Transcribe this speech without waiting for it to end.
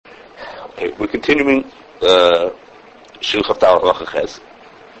Okay, we're continuing Shil Chavdal Halacha Ches,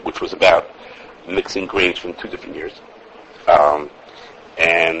 which was about mixing grains from two different years.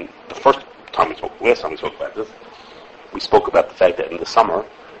 And the last time we spoke about this, we spoke about the fact that in the summer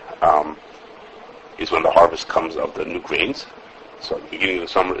is when the harvest comes of the new grains. So the beginning of the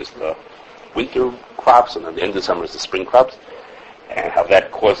summer is the winter crops, and then the end of the summer is the spring crops, and how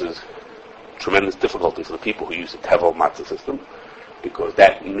that causes tremendous difficulty for the people who use the tevel matzah system, because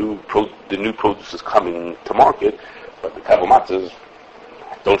the new produce is coming to market, but the tevel matzahs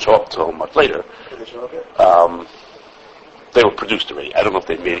don't show up until much later. Did they show up yet? They were produced already. I don't know if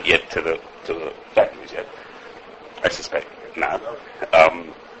they've made it yet to the factories yet. I suspect not.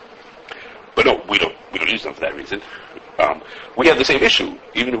 But no, we don't use them for that reason. We have the same issue.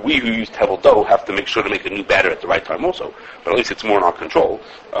 Even we who use tevel dough have to make sure to make a new batter at the right time also. But at least it's more in our control.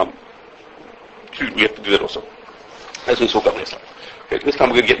 We have to do that also. As we spoke about last time. Okay, this time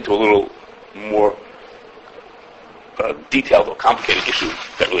we're going to get into a little more detailed or complicated issue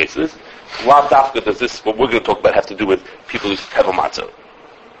that relates to this. Lav Dafka does this, what we're going to talk about has to do with people who use tevel matzah.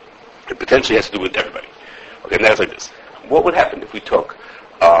 It potentially has to do with everybody. Okay, and that's like this. What would happen if we took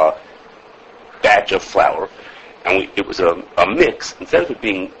a batch of flour and it was a mix, instead of it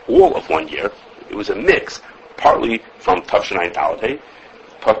being all of 1 year, it was a mix partly from Tafshin Ayin Dalet Hay,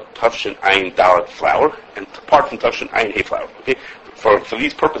 Tafshin Ayin Dalet flour, and part from Tafshin Ayin Hay flour. Okay? For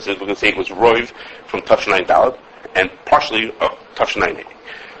these purposes, we're going to say it was Roiv from Tafshin Ayin Dalet and partially Tafshin Ayin Hay.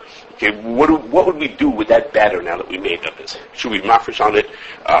 Okay, what would we do with that batter now that we made of this? Should we mafresh on it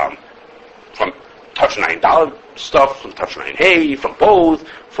from Tafshin Ayin Dalet stuff, from Tafshin Ayin Hay, from both,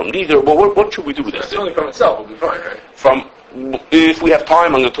 from neither? Well, what should we do with this? It's only from itself will be fine, right? If we have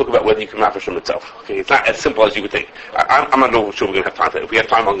time, I'm going to talk about whether you can mafresh from itself. Okay, it's not as simple as you would think. I'm not sure we're going to have time for that. If we have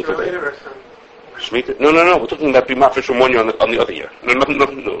time, I'm going to talk about it. Shemitah? No. We're talking about being mafresh from 1 year on the other year.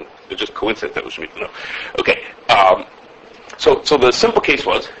 No. It's just coincidence that was Shemitah. No. Okay. So the simple case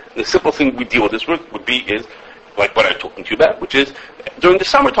was, the simple thing we deal with this with is like what I'm talking to you about, which is during the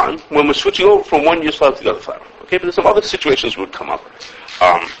summertime when we're switching over from 1 year's flour to the other flour. Okay, but there's some other situations would come up.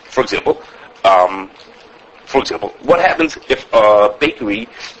 For example, what happens if a bakery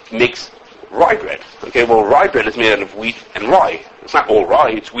makes rye bread? Okay, well, rye bread is made out of wheat and rye. It's not all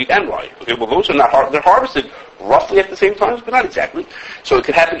rye; it's wheat and rye. Okay, well, those are not they're harvested roughly at the same time, but not exactly. So it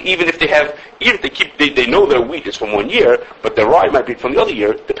could happen even if they know their wheat is from 1 year, but their rye might be from the other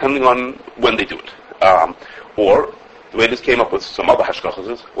year, depending on when they do it. Or the way this came up with some other hashkachas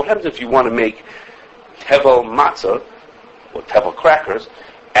is, what happens if you want to make tevel matzah or tevel crackers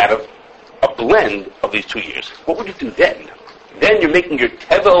out of a blend of these 2 years? What would you do then? Then you're making your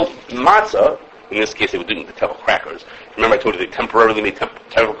tevel matzah. In this case, they were doing the tevel crackers. Remember I told you they temporarily made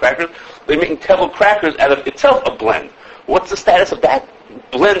tevel crackers? They're making tevel crackers out of itself a blend. What's the status of that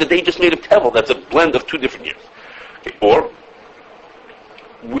blend that they just made of tevel? That's a blend of 2 different years. Okay. Or,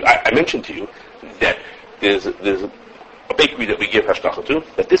 I mentioned to you that there's a bakery that we give hashgacha to,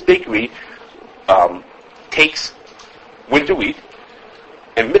 that this bakery takes winter wheat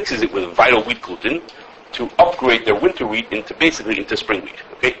and mixes it with vital wheat gluten to upgrade their winter wheat into spring wheat.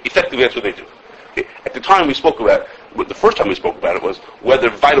 Okay, effectively that's what they do. Okay? At the time the first time we spoke about it was whether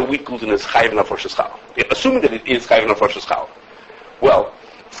vital wheat gluten is chayiv enough for shechal. Okay? Assuming that it is chayiv enough for shechal. Well,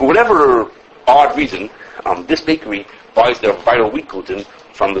 for whatever odd reason, this bakery buys their vital wheat gluten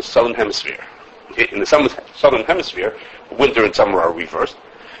from the southern hemisphere. Okay? In the southern hemisphere, winter and summer are reversed.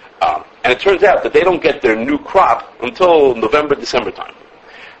 And it turns out that they don't get their new crop until November, December time.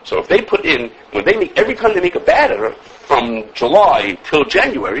 So if they put in, every time they make a batter from July till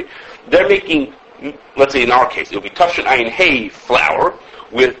January, they're making, let's say in our case, it'll be Tafshin Ayin Hay flour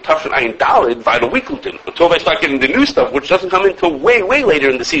with Tafshin Ayin Dalet vital wheat gluten until they start getting the new stuff, which doesn't come in until way, way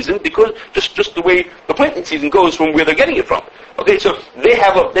later in the season because just the way the planting season goes from where they're getting it from. Okay, so they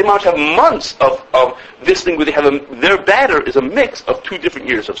might have months of this thing where they have their batter is a mix of 2 different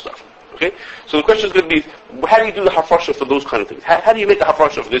years of stuff. Okay, so the question is going to be, how do you do the hafrasha for those kind of things? How do you make the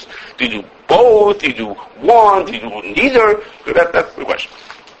hafrasha for this? Do you do both? Do you do one? Do you do neither? That's the question.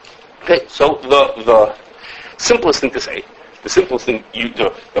 Okay, so the simplest thing to say, the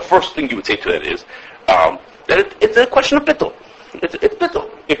first thing you would say to that is that it's a question of bittul. It's bittul.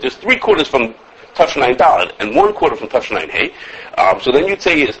 If there's 3/4 from Tafshin Ayin Dalet and 1/4 from Tafshin Ayin Hay, so then you'd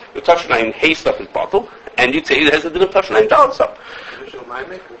say is the Tafshin Ayin Hay stuff is bittul, and you'd say it has a bit of Tafshin Ayin Dalet stuff.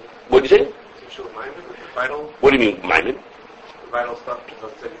 What do you say? What do you mean, Maimon? The vital stuff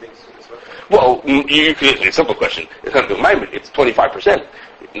does anything to this. Well, you could answer a simple question. It's not Maimon, it's 25%.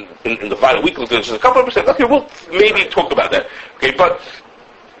 In the vital wheat gluten, there's a couple of percent. Okay, we'll maybe talk about that. Okay, but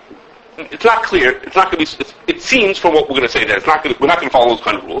it's not clear. It's not going to be. It seems from what we're going to say that we're not going to follow those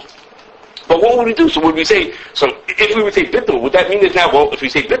kind of rules. But what would we do? So would we say, so if we would say bittul, would that mean that now, well, if we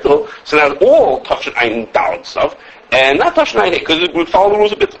say bittul, so now all Tafshin Ein Daled stuff, and not Tafshin Ein Hey, because it would follow the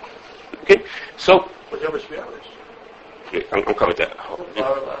rules of bittul. Okay? So, okay, I'm coming to that.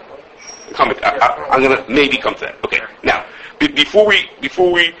 I'm going to maybe come to that. Okay. Now, before we,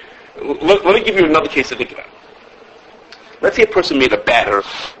 let me give you another case to think about. Let's say a person made a batter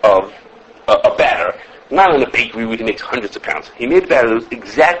of, a batter, not in a bakery where he makes hundreds of pounds. He made a batter that was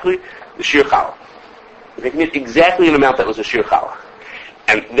exactly the sheer challah. He made exactly an amount that was a sheer challah.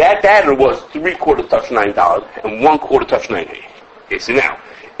 And that batter was 3/4 Tafshin $9 and 1/4 Tafshin $9. Okay, so now,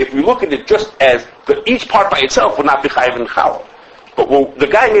 if we look at it just as each part by itself would not be chayiv in challah. But the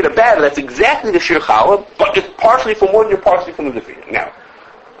guy made a batter that's exactly the sheer challah, but it's partially from one year, partially from the different year. Now,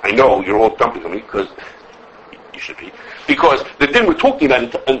 I know you're all jumping on me because you should be. Because the thing we're talking about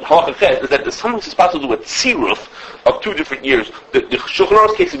in Halacha Ches is that there's something that's possible with tziruf of 2 different years. The Shulchan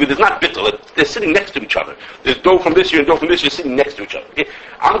Aruch case is not bittul. They're sitting next to each other. There's dough from this year and dough from this year sitting next to each other. Okay?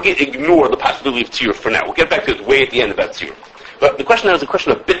 I'm going to ignore the possibility of tziruf for now. We'll get back to it way at the end about tziruf. But the question now is a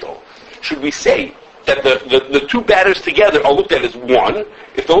question of bittul. Should we say that the 2 batters together are looked at as one?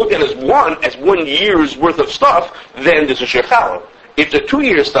 If they're looked at as 1 year's worth of stuff, then there's a sheer challah. If the 2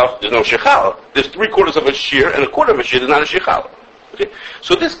 year stuff, there's no sheer challah. There's 3/4 of a sheer and 1/4 of a sheer. There's not a sheer challah. Okay,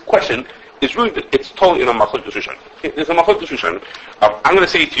 so this question is really it's totally in a machlokes Rishonim. Okay? There's a machlokes Rishonim. I'm going to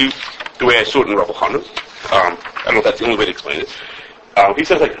say it to you the way I saw it in Rav Elchanan. I don't know if that's the only way to explain it. He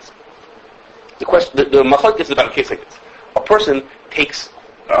says like this: the machlokes is about a case like this. A person takes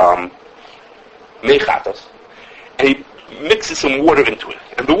mechatas and he mixes some water into it,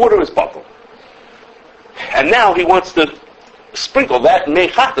 and the water is bottled. And now he wants to sprinkle that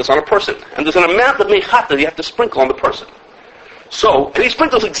mechatas on a person. And there's an amount of mechatas you have to sprinkle on the person. So, and he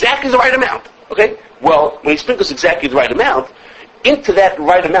sprinkles exactly the right amount. Okay? Well, when he sprinkles exactly the right amount, into that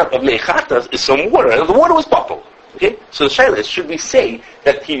right amount of mechatas is some water. And the water was bottled. Okay? So the shaila is, should we say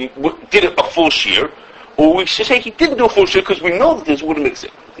that he did a full shear, or we should say he didn't do a full shear because we know that there's water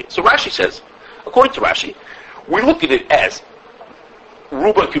mixing? Okay? So Rashi says, according to Rashi, we look at it as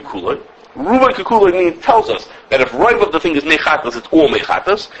ruba kikula. Ruba Kikula tells us that if Roiv of the thing is mechatas, it's all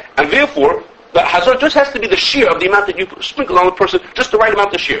mechatas, and therefore the hazard just has to be the shear of the amount that you sprinkle on the person, just the right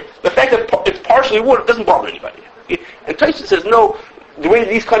amount of shear. The fact that it's partially water doesn't bother anybody. Okay? And Tyson says, no, the way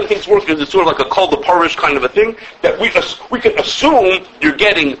these kind of things work is it's sort of like a kol the parish kind of a thing, that we can assume you're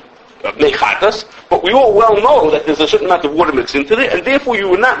getting mechatas, but we all well know that there's a certain amount of water mixed into it, and therefore you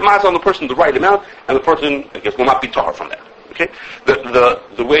will not maz on the person the right amount, and the person, I guess, will not be tahar from that. Okay?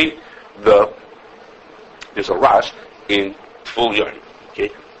 The way there's a Rash in Tful Yarn. Okay,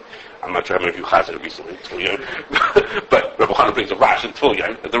 I'm not sure how many of you chazed it recently, Tful Yarn, but Rabbi Chana brings a Rash in Tful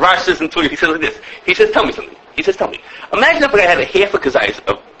Yarn. The Rash says in Tful Yarn, he says like this. He says, tell me something. He says, tell me. Imagine if a guy had a half a kazayas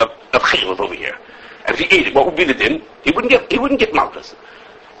of chaylev over here, and if he ate it, what would be the din? He wouldn't get malchus.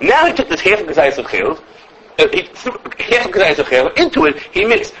 Now he took this half a kazayas of chaylev, he threw half a kazayas of chaylev into it. He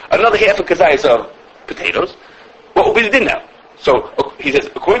mixed another half a kazayas of potatoes. What would be the din now? So he says,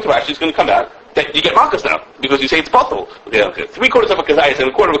 according to Rashi, it's going to come out that you get malchus now because you say it's bottle. Okay. 3/4 of a kazayas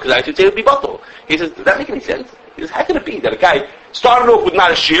and 1/4 of a kazayas, you say it'll be bottle. He says, does that make any sense? He says, how can it be that a guy started off with not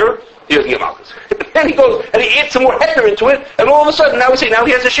a shear, he doesn't get malchus? Then he goes and he adds some more heter into it, and all of a sudden now we say now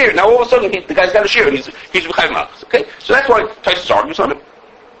he has a shear. Now all of a sudden the guy's got a shear and he's b'chayv malchus. Okay, so that's why Tysus argues on it.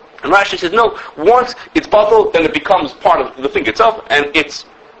 And Rashi says, no, once it's bottle, then it becomes part of the thing itself, and it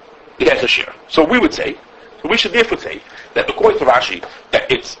has a shear. So we would say. So we should therefore say that according to Rashi,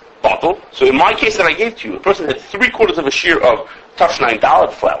 that it's bottle. So in my case that I gave to you, the person had 3/4 of a shear of Tafshin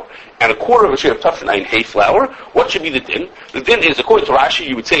Daled flour and 1/4 of a shear of Tafshin Hay flour. What should be the din? The din is, according to Rashi,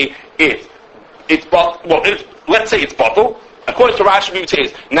 you would say it's bottle. Well, let's say it's bottle. According to Rashi, we would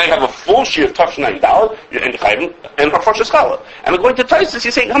say now you have a full shear of Tafshin Daled and Hafashas Challah. And according to Tysus, you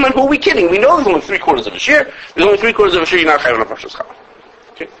say, come on, who are we kidding? We know there's only 3/4 of a shear. There's only 3/4 of a shear. You're not Chayv and Hafashas Challah.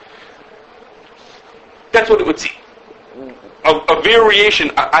 That's what it would seem. A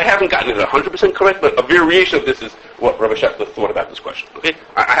variation, I haven't gotten it 100% correct, but a variation of this is what Rabbi Shechler thought about this question. Okay?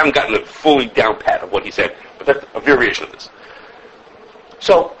 I haven't gotten it fully down pat of what he said, but that's a variation of this.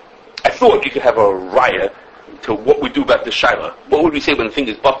 So, I thought you could have a raya to what we do about this shaila. What would we say when the thing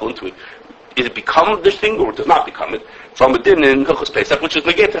is buckled into it? Is it become this thing, or does it not become it? From a din in Hilchos Pesach, which is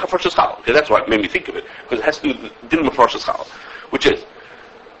negate to Hafashas Challah. Okay, that's why it made me think of it, because it has to do with din of Hafashas Challah, which is,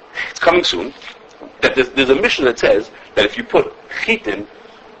 it's coming soon, that there's a mission that says that if you put chitin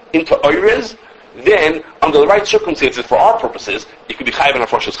into oirez, then under the right circumstances for our purposes, it could be chayiv and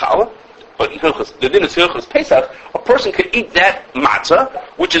hafashas challah. but in the din is Hilchos Pesach, a person could eat that matzah,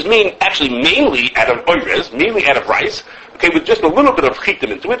 which is mainly out of oires, mainly out of rice, okay, with just a little bit of chitim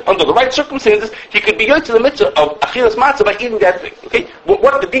into it. Under the right circumstances, he could be going to the mitzvah of achilas matzah by eating that thing. Okay,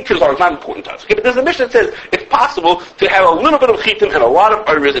 what the details are is not important to us. Okay, but there's a mission that says it's possible to have a little bit of chitim and a lot of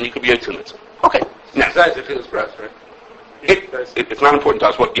oires, and you could be going to the mitzvah. Okay, now Besides the achilas breast, right? it's not important to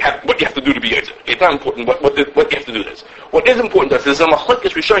us what you have to do to be Yotze. It's not important what you have to do this. What is important to us is a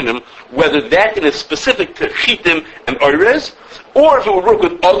machlokes rishonim whether that is specific to chitim and oires, or if it would work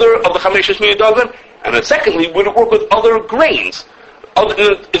with other of the chamesh shmini dagan, and then secondly, would it work with other grains?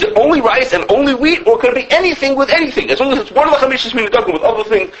 Is it only rice and only wheat, or could it be anything with anything? As long as it's one of the chamesh shmini dagan with other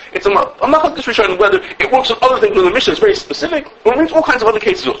things, it's a machlokes rishonim whether it works with other things. When the mission is very specific, or it means all kinds of other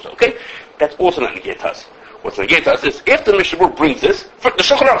cases also. Okay, that's also not negate us. What's negated to us is if the Mishnah Berurah brings this, the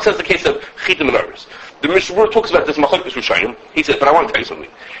Shulchan Aruch says the case of chitim and oires. The Mishnah Berurah talks about this machlokes rishonim. He says, but I want to tell you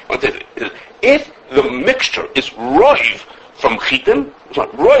something. If the mixture is roiv from chitim,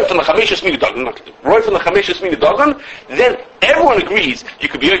 roiv from the chamesh shmini dagan, roiv from the chamesh shmini dagan, then everyone agrees you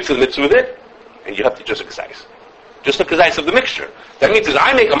could be able to the mitzvah with it, and you have to just a kazais. Just a kazais of the mixture. That means that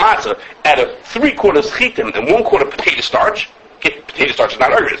I make a matzah out of 3/4 chitim and 1/4 potato starch. Potato starch is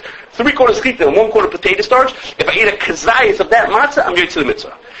not oires. 3/4 chitim and 1/4 potato starch. If I eat a kazayis of that matzah, I'm going to the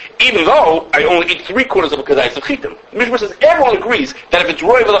mitzvah. Even though I only eat 3/4 of a kazayis of chitim. The Mishnah says everyone agrees that if it's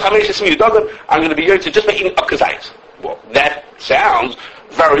roiv of the chamesh shmini dagan, I'm going to be yotze just by eating a kazayis. Well, that sounds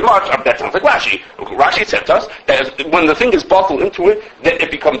very much. That sounds like Rashi. Rashi said to us that when the thing is bottled into it, then it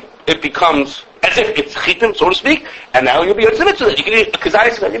becomes as if it's chitim, so to speak, and now you'll be yotze mitzvah. You can eat a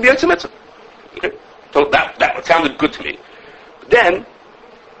kazayis and you'll be yotze mitzvah. Okay, so that sounded good to me. Then,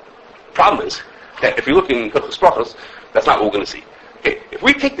 problem is that if you look in Hilchos Brachos, that's not what we're going to see. Okay, if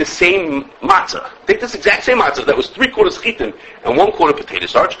we take the same matzah, take this exact same matzah that was 3/4 chitim and 1/4 potato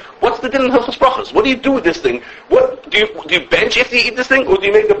starch, what's the din in Hilchos Brachos? What do you do with this thing? What do you bench after you eat this thing, or do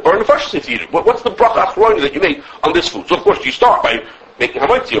you make a burn first if you eat it? What's the bracha achrona that you make on this food? So of course you start by making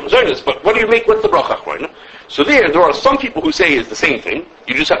hamaytzi or mazonos, but what do you make? What's the bracha achrona? So there are some people who say it's the same thing.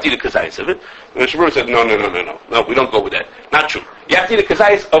 You just have to eat a kazayis of it. And the Shabbat said, no, we don't go with that. Not true. You have to eat a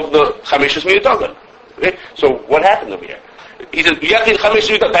kazayis of the chamesh shmini dagan. Okay? So what happened over here? He said, you have to eat chamesh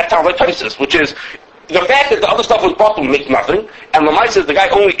shmini dagan. That sounds like Tosfos, which is the fact that the other stuff was bottled makes nothing. And the Lamai says the guy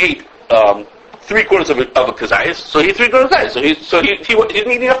only ate 3/4 of a kazayis, so he ate 3/4 of a kazayis. So he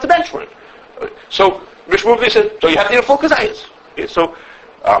didn't eat enough to bench for it. So Rishmuv said, so you have to eat a full kazayis. Okay? So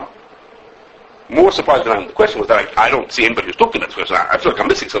more surprised than I am. The question was that I don't see anybody who's talking about this question. I feel like I'm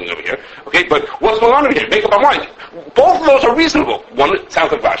missing something over here. Okay, but what's going on over here? Make up our mind. Both of those are reasonable. One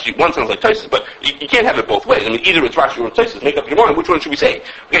sounds like Rashi, one sounds like Tosfos, but you can't have it both ways. I mean, either it's Rashi or it's Tosfos. Make up your mind. Which one should we say?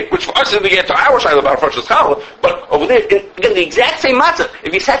 Okay, which for us is to get to our side about Rosh Hashanah, but over there, again, the exact same matzah.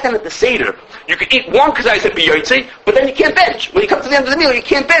 If you sat down at the Seder, you could eat one kazayis and be yotze, but then you can't bench. When you come to the end of the meal, you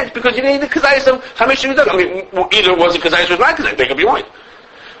can't bench because you didn't eat the kazayis of chamesh shmini dagan. I mean, either it was a kazayis or it was not kazayis. Make up your mind.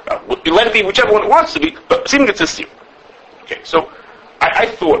 You let it be whichever one it wants to be, but seeming it's this year. Okay, so I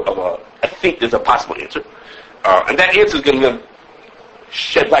think there's a possible answer, and that answer is going to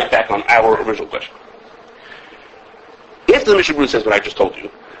shed light back on our original question. If the Mishnah Berurah says what I just told you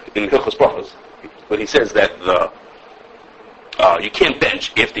in Hilchos Brachos, when he says that you can't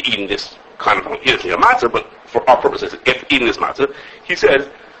bench after eating this kind of he doesn't eat a matzah, but for our purposes, after eating this matzah, he says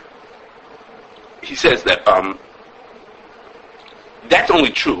that. That's only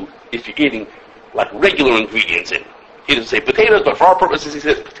true if you're eating like regular ingredients in. He doesn't say potatoes, but for our purposes he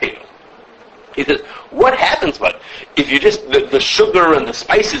says potatoes. He says, what happens but if you just, the sugar and the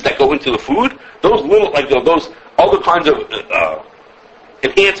spices that go into the food, those little, like those other kinds of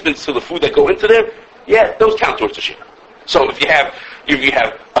enhancements to the food that go into there, yeah, those count towards the share. So if you have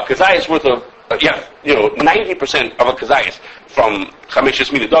a kazayis worth of, 90% of a kazayis from chamesh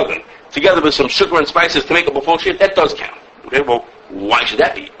shmini dagan, together with some sugar and spices to make up a full share, that does count. Okay, well, why should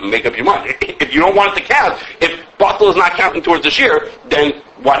that be? Make up your mind. If you don't want it to count, if bottle is not counting towards the shear, then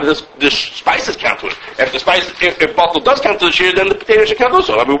why does the spices count to it? If bottle does count to the shear, then the potato should count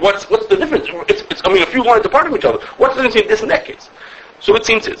also. I mean, what's the difference? If you wanted to part of each other, what's the difference between this and that case? So it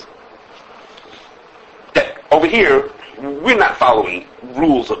seems that over here, we're not following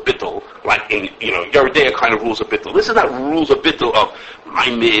rules of bittul, like in, Yeridea kind of rules of bittul. This is not rules of bittul of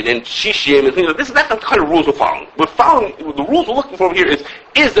Maimid and Shishim and things like this. Is not the kind of rules we're following. The rules we're looking for over here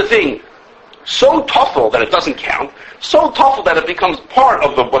is the thing so toughful that it doesn't count, so toughful that it becomes part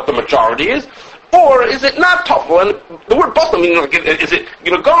of what the majority is, or is it not toughful? And the word batal means, is it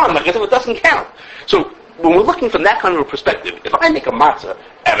gone, like as if it doesn't count? So when we're looking from that kind of a perspective, if I make a matzah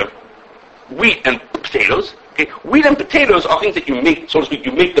out of wheat and potatoes. Okay, wheat and potatoes are things that you make, so to speak,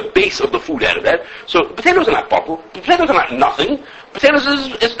 you make the base of the food out of that. So potatoes are not bottled. Potatoes are not nothing. Potatoes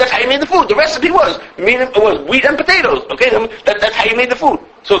is that's how you made the food. The recipe was wheat and potatoes. Okay, that's how you made the food.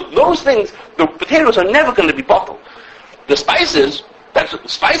 So those things, the potatoes are never going to be bottled. The spices,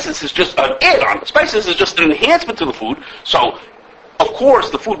 spices is just an add-on. Spices is just an enhancement to the food. So, of course,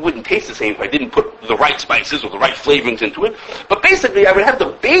 the food wouldn't taste the same if I didn't put the right spices or the right flavorings into it. But basically, I would have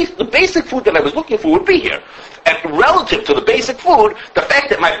the basic food that I was looking for would be here. And relative to the basic food, the fact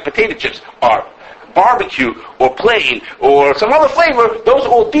that my potato chips are barbecue or plain or some other flavor, those are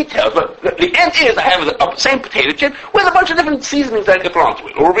all details. But the end is I have the same potato chip with a bunch of different seasonings that I can put onto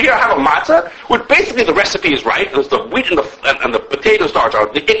it. Or over here I have a matzah, which basically the recipe is right. It's the wheat and the potato starch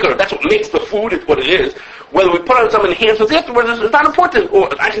are the ikar. That's what makes the food. It's what it is. Whether we put on some enhancements afterwards is not important. Or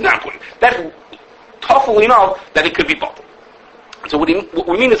actually not important. That's toughly enough that it could be bottled. So what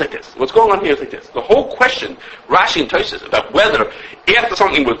we mean is like this. What's going on here is like this. The whole question, Rashi and Tosfos, about whether after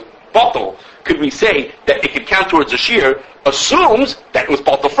something was bottled, could we say that it could count towards a shear, assumes that it was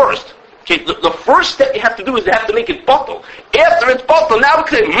bottled first. Okay, the first step you have to do is you have to make it bottled. After it's bottled, now we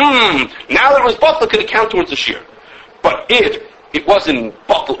can say, now that it was bottled, could it count towards a shear? But if it wasn't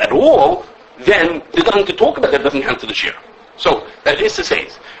bottled at all, then there's nothing to talk about that doesn't count to the shear. So that is to say,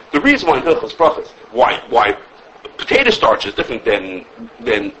 the reason why in Hilchos Brachos, why potato starch is different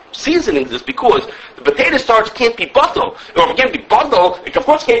than seasonings is because the potato starch can't be bottled. Or if it can't be bottled, it of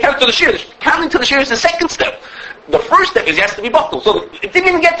course can't count to the shear. Counting to the shear is the second step. The first step is it has to be bottled. So it didn't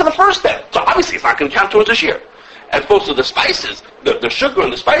even get to the first step. So obviously it's not going to count towards the shear. As opposed to the spices, the sugar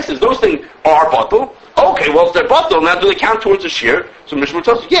and the spices, those things are bottled. Okay, well if they're bottled, now do they count towards the shear? So Mishnah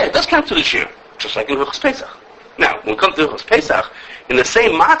tells you, yeah, it does count to the shear. Just like in Hilchos Pesach. Now, when it comes to Hilchos Pesach, in the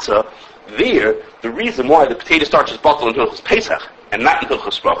same matzah, the reason why the potato starch is bottled in Hilchos Pesach and not in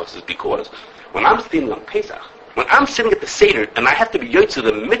Hilchos Brachos is because when I'm standing on Pesach, when I'm sitting at the Seder and I have to be yotze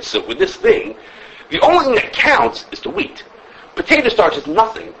the mitzvah with this thing, the only thing that counts is the wheat. Potato starch is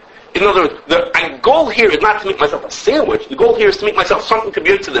nothing. In other words, the goal here is not to make myself a sandwich. The goal here is to make myself something to be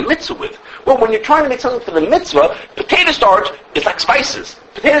yotze the mitzvah with. Well, when you're trying to make something for the mitzvah, potato starch is like spices.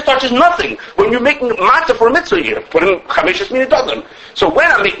 Potato starch is nothing. When you're making matzah for a mitzvah here, put in chamishas minadagim. So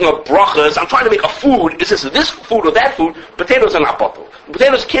when I'm making a brachas, I'm trying to make a food. Is this food or that food? Potatoes are not bottled.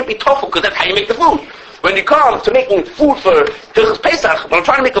 Potatoes can't be tofu because that's how you make the food. When you come to making food for Hilchos Pesach, when I'm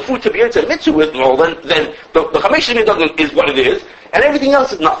trying to make a food to be yotze mitzvah with, well, then the chamishas minadagim is what it is, and everything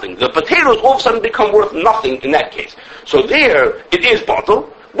else is nothing. The potatoes all of a sudden become worth nothing in that case. So there, it is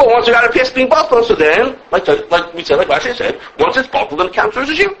bottled. But once you got a piece being bottled, so then, like Rashi said, once it's bottled, then it counts towards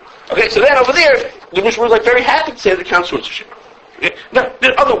a shear. Okay, so then over there, the Mishnah was like very happy to say that it counts towards a shear. Okay? Now,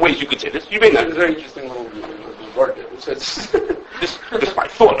 there are other ways you could say this. You may not. It's a very interesting little word there. This is my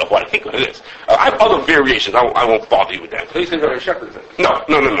thought of what I think of this. I have other variations. I won't bother you with that. Please say Rabbi Shechter.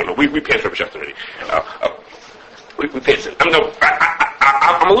 No. We passed Rabbi Shechter already. We passed it.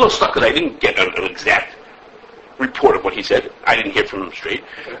 I'm a little stuck because I didn't get an exact report of what he said. I didn't hear from him straight.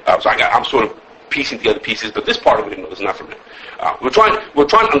 So I'm sort of piecing together pieces, but this part of it is not from him. We're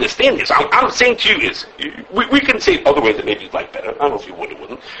trying to understand this. I'm saying to you is, we can say other ways that maybe you'd like better. I don't know if you would or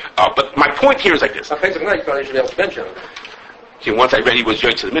wouldn't. But my point here is like this. Okay, once I read he was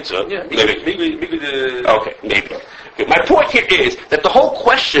yotze to the mitzvah. Yeah, maybe okay, maybe. Okay, my point here is that the whole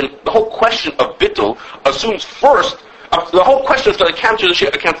question of bittul assumes first. The whole question of the count to the shear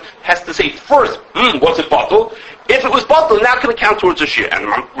account has to say first, was it bottled? If it was bottled, now can it count towards the shear? And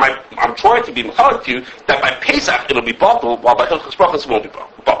I'm trying to be mechanic to you that by Pesach it'll be bottled, while by Hilchos Brachos it won't be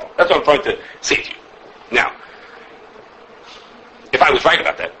bottled. That's what I'm trying to say to you. Now, if I was right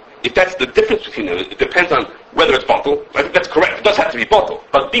about that, if that's the difference between them, it depends on whether it's bottled. I think that's correct. It does have to be bottled,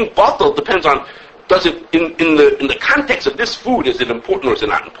 but being bottled depends on does it in the context of this food, is it important or is it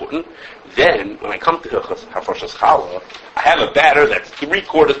not important? Then, when I come to Hilchos Hafrashas Challah, I have a batter that's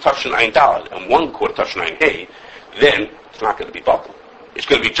 3/4 Tafshin Ayin Daled and 1/4 Tafshin Ayin Hey. Then it's not going to be bottled. It's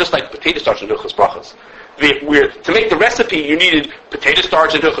going to be just like potato starch in Hilchos Brachos. To make the recipe, you needed potato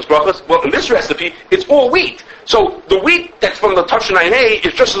starch in Hilchos Brachos. Well, in this recipe, it's all wheat. So the wheat that's from the Tafshin Ayin Hey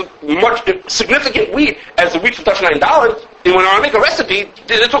is just as much significant wheat as the wheat from Tafshin Ayin Daled. And when I make a recipe,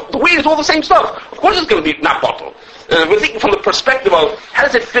 the wheat is all the same stuff. Of course, it's going to be not bottled. We're thinking from the perspective of how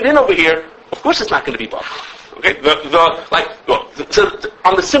does it fit in over here. Of course, it's not going to be bottled. Okay, so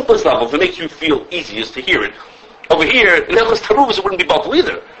on the simplest level, if it makes you feel easiest to hear it, over here in Hilchos Taruvos it wouldn't be bottled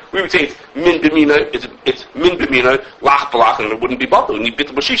either. We would say it's min b'mina, it's min b'mina, lach b'lach, and it wouldn't be bottled. We need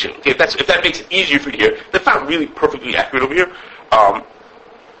bittul b'shisha. Okay, if that makes it easier for you to hear, that's not really perfectly accurate over here.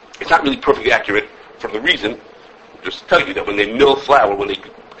 It's not really perfectly accurate for the reason, just to tell you that when they mill flour, when they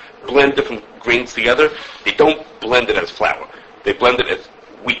blend different grains together, they don't blend it as flour. They blend it as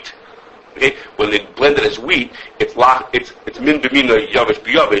wheat. Okay? When they blend it as wheat, it's min b'mina yavish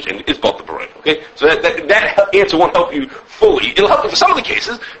b'yavish, and it is both the barayim. Okay? So that answer won't help you fully. It'll help you for some of the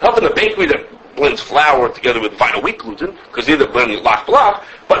cases. Help in the bakery that blends flour together with vinyl wheat gluten, because they're blending lock block.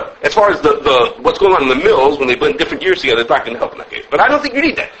 But as far as the what's going on in the mills when they blend different years together, it's not going to help in that case. But I don't think you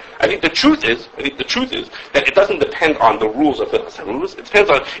need that. I think the truth is that it doesn't depend on the rules of Hilchos Harubos. It depends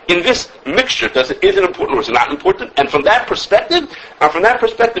on, in this mixture, is it important or is it not important? And from that perspective,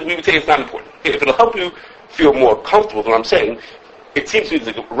 we would say it's not important. Okay, if it'll help you feel more comfortable with what I'm saying, it seems to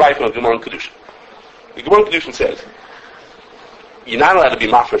be right from the Gemara in Kedushin. The Gemara in Kedushin says, you're not allowed to be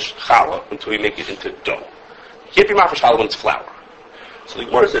mafresh challah until you make it into dough. You can't be mafresh challah when it's flour. So the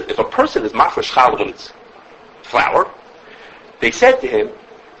Gemara says, if a person is mafresh challah when it's flour, they said to him,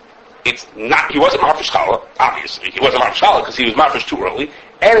 he wasn't mafresh challah, obviously. He wasn't mafresh challah because he was mafresh too early,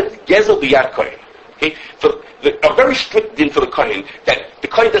 and it's gezel b'yad kohen. Okay? A very strict din for the kohen, that the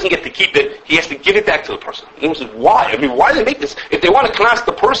kohen doesn't get to keep it, he has to give it back to the person. And he says, why? I mean, why do they make this? If they want to class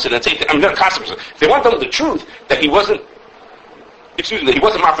the person and say, not class the person, if they want to tell them the truth, that he wasn't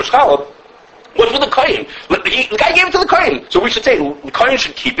mafresh challah, what's with the kohen? The guy gave it to the kohen. So we should say, the kohen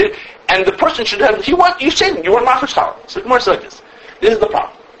should keep it, and the person should have, you say, you want mafresh challah. So the Gemara says like this. This is the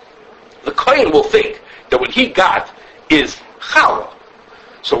problem. The kohen will think that what he got is challah.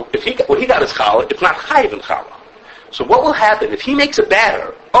 So what he got is challah, it's not chayiv in challah. So what will happen if he makes a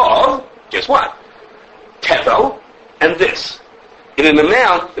batter of, guess what? Tevel and this. In an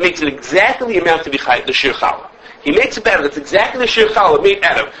amount that makes it exactly the amount to be chayiv, the shir challah. He makes a batter that's exactly the shir challah made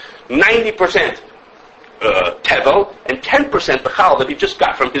out of 90% tevel and 10% the challah that he just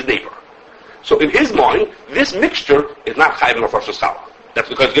got from his neighbor. So in his mind, this mixture is not chayiv in Rosh Challah. That's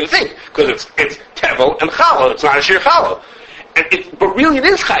because he's going to think, because it's tevel and challah. It's not a shir challah. But really it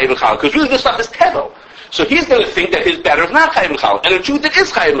is chayiv and challah, because really this stuff is tevel. So he's going to think that his batter is not chayiv and challah, and in truth it is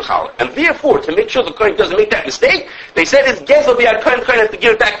chayiv and challah. And therefore, to make sure the kohen doesn't make that mistake, they said it's gezel b'yad kohen. Kohen has to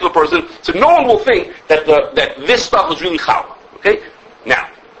give it back to the person, so no one will think that this stuff is really challah. Okay? Now,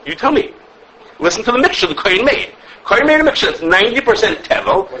 you tell me. Listen to the mixture the kohen made. Kohen made a mixture that's 90%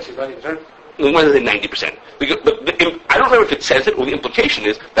 tevel. What's his 90%? Why does it say 90%? I don't remember if it says it, or the implication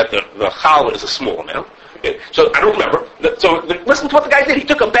is that the challah is a small amount. Okay? So I don't remember. So listen to what the guy did. He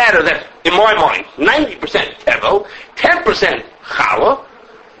took a batter that, in my mind, 90% tevel, 10% challah,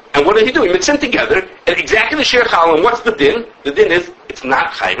 and what did he do? He mixed them together, and exactly the share challah, and what's the din? The din is, it's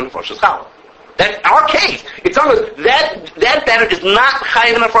not chayiv in Rosh challah. That's our case. It's on us. That batter is not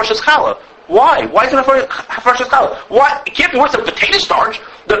chayiv in Rosh challah. Why? Why is it not Rosh challah? Why? It can't be worse than potato starch.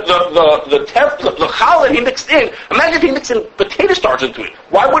 The challah that he mixed in, imagine if he mixed in potato starch into it.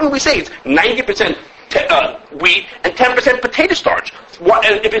 Why wouldn't we say it's 90% wheat and 10% potato starch? If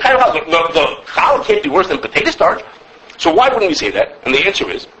it's the challah can't be worse than potato starch. So why wouldn't we say that? And the answer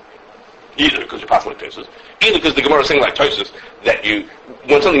is, either because you're passing like Tosus, either because the Gemara is saying like Tosus, that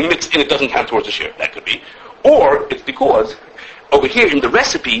when something mixed in it doesn't count towards the share. That could be. Or it's because, over here in the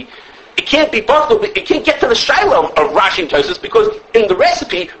recipe, it can't be bottled. It can't get to the shiloh of Rashi and Tosus, because in the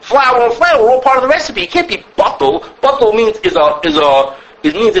recipe, flour and flour are all part of the recipe. It can't be bottled. Bottled means it's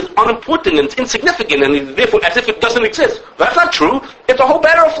unimportant and it's insignificant, and therefore as if it doesn't exist. That's not true. It's a whole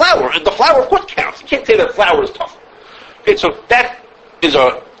batter of flour. The flour, of course, counts. You can't say that flour is tough. Okay, so that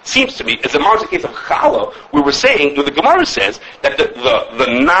seems to me, as a margin case of challah, we were saying, the Gemara says that the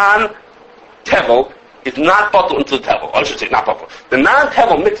non-tevel is not bottled into the tevel. I should say not bottled. The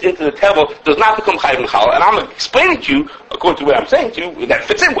non-tevel mixed into the tevel does not become chayiv and challah. And I'm explaining to you, according to what I'm saying to you, that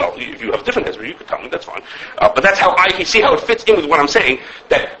fits in well. If you have a different answer, you could tell me, that's fine. But that's how I can see how it fits in with what I'm saying,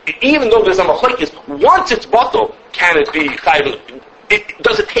 that even though there's a machlokes, once it's bottled, can it be chayiv? It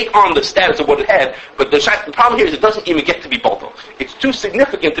doesn't take on the status of what it had, but the problem here is it doesn't even get to be bottled. It's too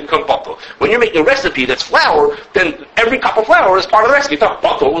significant to become bottled. When you're making a recipe that's flour, then every cup of flour is part of the recipe. It's not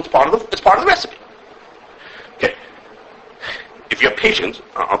bottled, it's part of the recipe. Okay. If you have patience,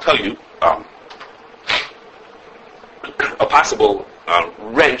 I'll tell you a possible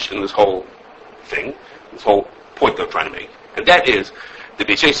wrench in this whole thing, this whole point that I'm trying to make. And that is the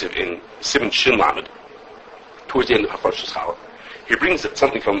Beis Yosef in Siman Shin Lamed, towards the end of Hafar Sheschalah. He brings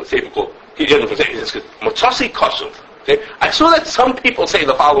something from the Sefer called, he says, Motzasi Kosov. Okay? I saw that some people say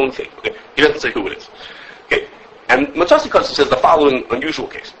the following thing. Okay? He doesn't say who it is. Okay? And Motzasi Kosov says the following unusual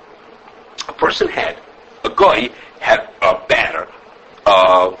case. A guy had a batter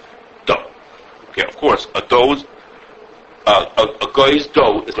of dough. Okay, of course, a guy's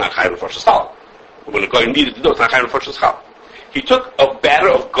dough is not chayav for sheschalah. When a guy needed the dough, it's not chayav for sheschalah. He took a batter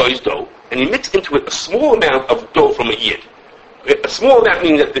of guy's dough and he mixed into it a small amount of dough from a yid. A small amount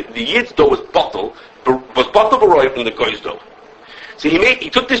meaning that the Yid's dough was bottled b'roiv from the Goy's dough. So he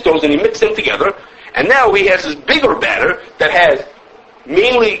took these doughs and he mixed them together, and now he has this bigger batter that has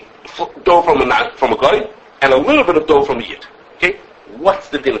mainly dough from a Goy and a little bit of dough from a Yid. Okay? What's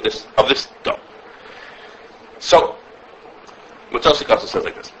the din of this dough? So, Matzosik also says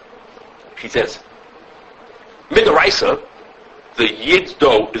like this. He says, Midoraisa, the Yid's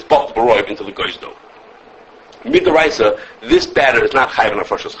dough is bottled b'roiv into the Goy's dough. Midoraisa, this batter is not chayav on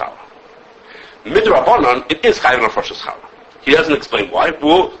Rosh Hashanah. Midrabanan, it is chayav on Rosh Hashanah. He doesn't explain why.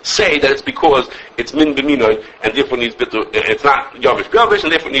 We'll say that it's because it's min b'minoi and therefore needs bitter. It's not yavish b'yavish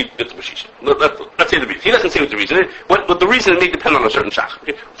and therefore needs bitter b'shisha. Let's say the reason. He doesn't say what the reason is. But the reason may depend on a certain shach.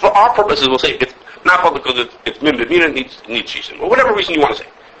 Okay? For our purposes, we'll say it's not bubble because it's min b'minoi and needs shisha, or whatever reason you want to say.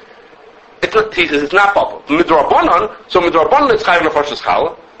 It's not. He says it's not bubble. Midrabanan, so midrabanan it's chayav on Rosh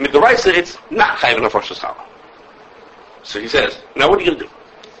Hashanah. Midraisa it's not chayav on Rosh Hashanah. So he says, now what are you going to do?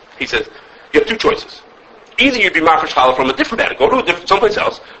 He says, you have two choices. Either you'd be mafresh challah from a different batter, go to someplace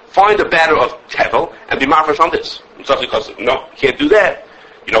else, find a batter of tevel, and be mafresh on this. And so because, no, you can't do that.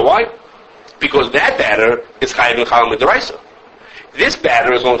 You know why? Because that batter is chayiv in challah midraisa. This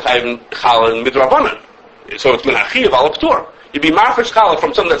batter is only chayiv in challah in midrabanan. So it's min achiv al p'tur. You'd be mafresh challah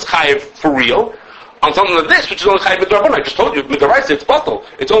from something that's chayiv for real, on something like this, which is only chayiv midrabanan. I just told you, midraisa, it's bottle.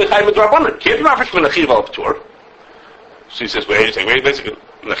 It's only chayiv midrabanan. Can't be mafresh min achiv al p'tur. So he says, wait a second,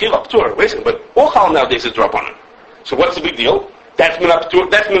 but all challah nowadays is drabanan. So what's the big deal? That's min aptur,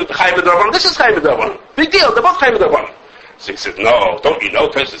 that's min chayim drabanan, this is chayim drabanan. Big deal, they're both chayim drabanan. So he says, no, don't you know,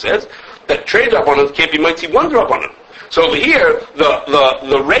 Tosha says, that trade drabanan can't be mighty one drabanan. So over here,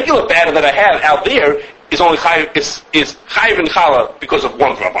 the regular batter that I have out there is only chayim, is chayim and challah because of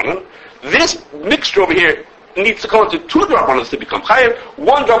one drabanan. This mixture over here needs to come into two drabanans to become chayiv.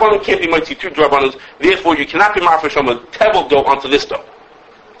 One drabanan can't be mighty two drabanans. Therefore, you cannot be marfish from a tevel dough onto this dough.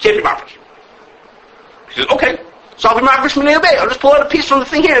 Can't be marfish. He says, okay, so I'll be marfish from Ne'abay. I'll just pull out a piece from the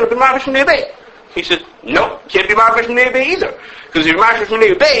thing here and I'll be marfish from Ne'abay. He said, no, can't be marfish from Ne'abay either. Because if you're marfish from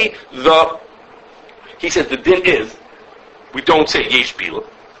Ne'abay, he says the din is, we don't say yesh bila.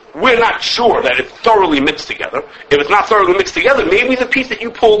 We're not sure that it's thoroughly mixed together. If it's not thoroughly mixed together, maybe the piece that you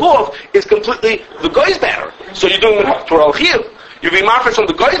pulled off is completely the Goy's batter. So you're doing it for al chiv. You're being marfish on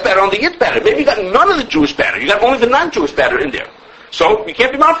the Goy's batter, on the Yid batter. Maybe you got none of the Jewish batter. You got only the non-Jewish batter in there. So you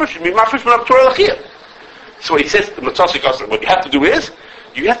can't be marfish. You be marfish from Torah al chiv. So he says, what you have to do is,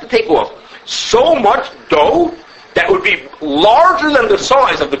 you have to take off so much dough that would be larger than the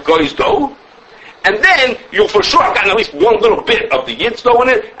size of the Goy's dough, and then you'll for sure have gotten at least one little bit of the Yid's dough in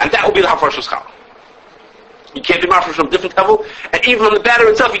it, and that will be the Hafresh Chal. You can't be mafresh from a different level, and even on the batter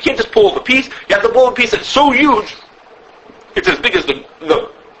itself, you can't just pull off a piece. You have to pull a piece that's so huge, it's as big as the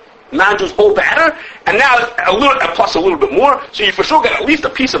non-Jew's whole batter, and now a little, plus a little bit more, so you for sure get at least a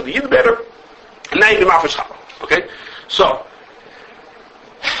piece of the Yid's batter, and now you can mafresh Chal. Okay? So,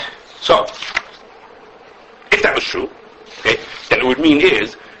 if that was true, okay, then it would mean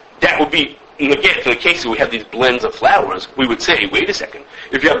is, that would be, again, in the case where we have these blends of flowers, we would say, wait a second,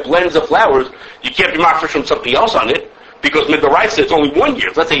 if you have blends of flowers, you can't be mafresh from something else on it, because midoraisa it's only 1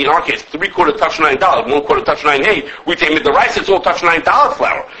 year. Let's say in our case, 3/4 touch $9, 1/4 touch 9 hay. We say midoraisa it's all touch $9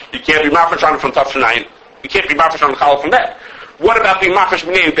 flour. You can't be mafresh on it from touch 9. You can't be mafresh on the challah from that. What about being mafresh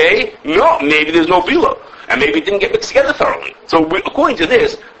b'nei bay? No, maybe there's no bila, and maybe it didn't get mixed together thoroughly. So according to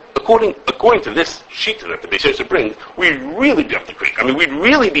this sheet that the Beis Yosef brings, we'd really be up the creek. I mean, we'd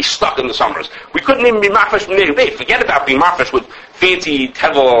really be stuck in the summers. We couldn't even be mafresh from Ne'abay. Forget about being mafresh with fancy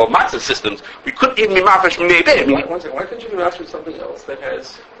tevel matzah systems. We couldn't even be mafresh from Ne'abay. I mean, why couldn't you be mafresh with something else that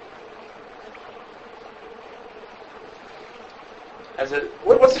has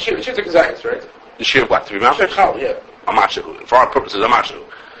what's the shear? The shear's a kazayas, right? The shear of what? To be mafresh? Yeah. A mashahu. For our purposes, a mashahu.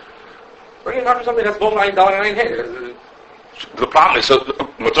 Why are you mafresh something that's both $9 and 9 hay? The problem is, so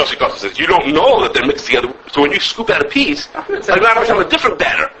Matoshi Kosta says, you don't know that they're mixed together. So when you scoop out a piece, like mafresh from a different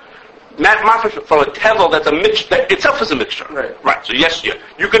batter, mafresh from a tevel that's a mixture, that itself is a mixture. Right. So yes,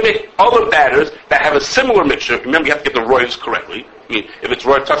 you could make other batters that have a similar mixture. Remember, you have to get the roives correctly. I mean, if it's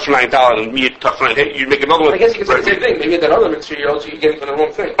roiv touch $9 and meat touch 9 hay, you make another one. I guess you could say the same thing. Maybe that other mixture you're getting from the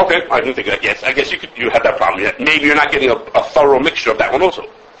wrong thing. Okay, I didn't think of that. Yes, I guess you have that problem. Yeah. Maybe you're not getting a thorough mixture of that one also.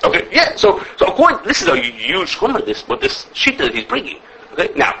 Okay, yeah, so according, this is a huge schummer, this sheet that he's bringing.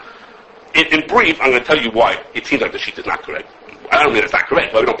 Okay, now, in brief, I'm going to tell you why it seems like the sheet is not correct. I don't mean it's not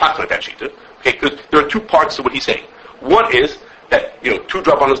correct, but we don't pass like that sheet. Okay, because there are two parts to what he's saying. One is that, two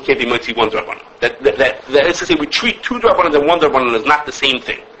drabanas can't be mighty one drabana. That is to say, we treat two drabanas and one drabana as not the same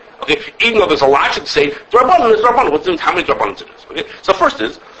thing. Okay, even though there's a logic to say, drabana is drabana, what's how many drabanas it is. Okay, so first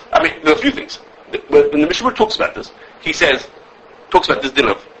is, there's a few things. When the Mishnah talks about this, he says, talks about this din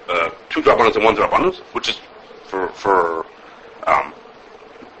of 2 drabanas and 1 drabanas, which is for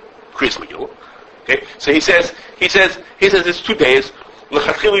Kriyas Megillah. Okay, so he says it's 2 days.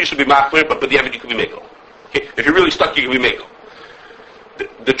 L'chatchila you should be machmir, but the you can be megal. Okay, if you're really stuck, you can be megal.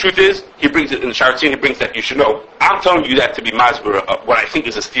 The truth is, he brings it in the Sharatzion. He brings that you should know. I'm telling you that to be masber what I think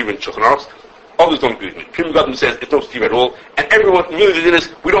is a steer in Shulchan Aruch. Others don't agree with me. Pri Megadim says it's no steer at all, and everyone really did this.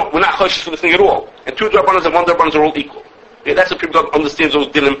 We're not choshesh for this thing at all. And 2 drabanas and 1 drabanas are all equal. Okay, that's what Pri Megadim understands those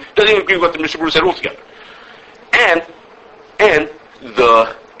dinim. Doesn't even agree with what the Mishnah Berurah said altogether. And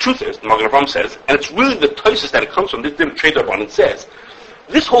the truth is, the Magen Avraham says, and it's really the Tosfos that it comes from. This din of trei drabanan says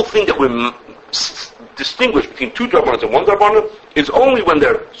this whole thing that we're distinguish between 2 drabanas and 1 drabana is only when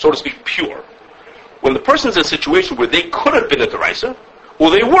they're, so to speak, pure. When the person's in a situation where they could have been at the Raisa,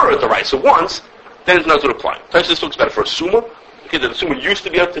 or they were at the Raisa once, then it's not to apply. Tosfos talks about it for a Summa, okay, that the Summa used to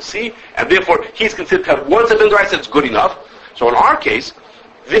be able to see, and therefore he's considered to have once have been the Raisa, it's good enough. So in our case,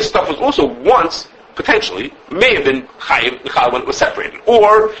 this stuff was also once, potentially, may have been Chayiv, the Chal when it was separated.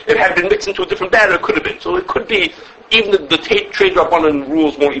 Or it had been mixed into a different batter, it could have been. So it could be, even the trade drabanan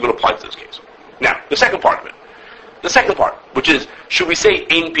rules won't even apply to this case. Now, the second part of it. The second part, which is, should we say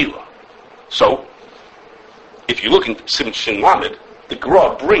Ein Bila? So, if you look in Siman Shin Lamed, the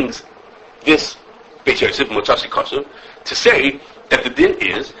Gra brings this Beis Yosef Motzasi Kosev to say that the din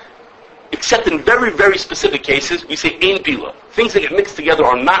is, except in very, very specific cases, we say Ein Bila. Things that get mixed together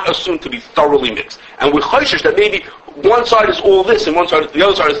are not assumed to be thoroughly mixed. And we're choshesh that maybe one side is all this and the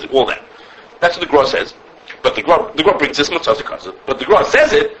other side is all that. That's what the Gra says. But the Gra brings this Motzasi Kosev. But the Gra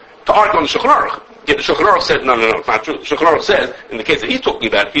says it to argue on the Shulchan Aruch. Yet the Shulchan Aruch said, no, it's not true. The Shulchan Aruch says, in the case that he's talking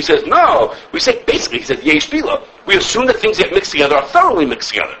about, he says, no, we say, basically, he says, Yesh Bila. We assume that things get mixed together are thoroughly mixed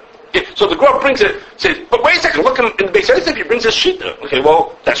together. Okay, so the Gra brings it, says, but wait a second, look in the Beis Yosef, he brings this Shita. Okay,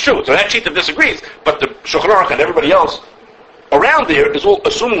 well, that's true. So that Shita disagrees. But the Shulchan Aruch and everybody else around there is all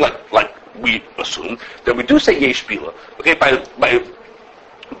assuming, like we assume, that we do say Yesh Bila. Okay,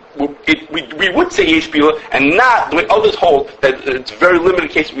 we would say Yesh Bila, and not the way others hold that it's a very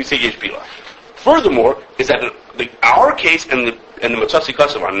limited case we say Yesh Bila. Furthermore, is that our case and the Motzasi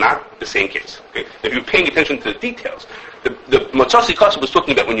Kosev are not the same case. Okay? If you're paying attention to the details, the Motzasi Kosev was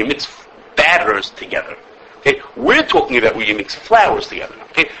talking about when you mix batters together. Okay? We're talking about when you mix flours together.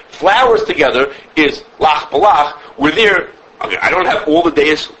 Okay? Flours together is lach balach. We're there. Okay, I don't have all the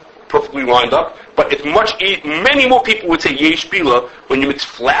days perfectly lined up, but it's many more people would say Yesh Bila when you mix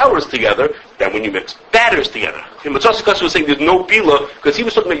flours together than when you mix batters together. And Motzasi Kosev was saying there's no Bila because he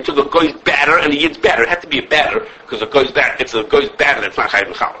was talking about you took a guy's batter and a yid's batter. It had to be a batter because it's a guy's batter that's not Chayiv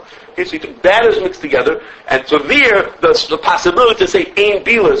and Challah. Okay, so you took batters mixed together, and so there the possibility to say Ein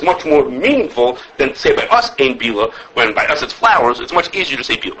Bila is much more meaningful than to say by us Ein Bila, when by us it's flours. It's much easier to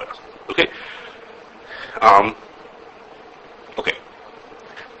say Bila by us. Okay? Okay.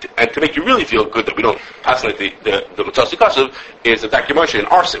 And to make you really feel good that we don't fascinate the Motzasi Kosev is that Dr. Moshe in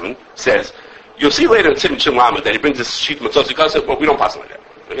our Simon says, you'll see later in Siman Shin Lamed that he brings this sheet Motzasi Kosev, but we don't fascinate that.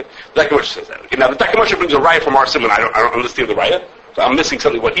 Okay? Dr. Moshe says that. Okay? Now, the Dr. Moshe brings a raya from our Simon. I don't understand the raya, so I'm missing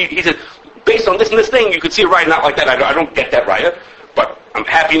something. What he said, based on this and this thing, you could see a raya not like that. I don't get that raya, but I'm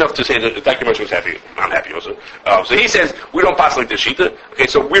happy enough to say that Dr. Moshe was happy. I'm happy also. So he says, we don't fascinate the shita. Okay,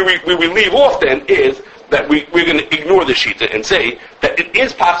 so where we leave off then is that we're going to ignore the shita and say that it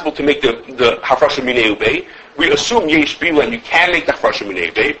is possible to make the hafrasha minei ubei. We assume yesh bila and you can make the hafrasha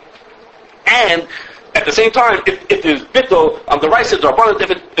minei ubei. And at the same time, if there's bittul on the right side,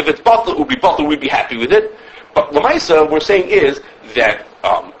 if it's batal, it would be batal, we'd be happy with it. But lamaisa, we're saying is that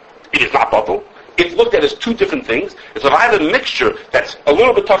it is not batal. It's looked at as 2 different things. It's if I have a mixture that's a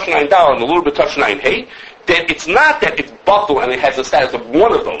little bit tafshin dal and a little bit tafshin hey, then it's not that it's batal and it has the status of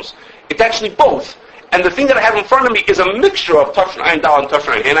one of those. It's actually both. And the thing that I have in front of me is a mixture of Tafshin Ayin Dal and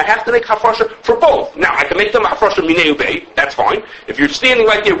Tafshin Ayin, and I have to make hafrasha for both. Now, I can make them hafrasha minei ubei, that's fine. If you're standing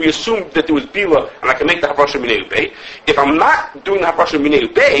right there, we assume that there was bila, and I can make the hafrasha minei ubei. If I'm not doing the hafrasha minei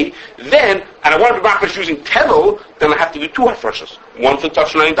ubei, then, and I want to be hafrasha using tevel, then I have to do 2 hafrashas. One for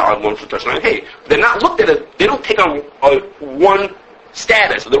Tafshin Ayin Dal and one for Tafshin Ayin Hey. They're not looked at as, they don't take on one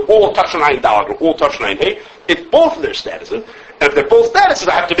status. They're all Tafshin Ayin Dal, they're all Tafshin Ayin Hey. It's both of their statuses. And if they're both statuses,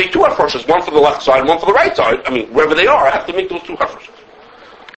 I have to make 2 hafrashas, one for the left side and one for the right side. I mean, wherever they are, I have to make those 2 hafrashas.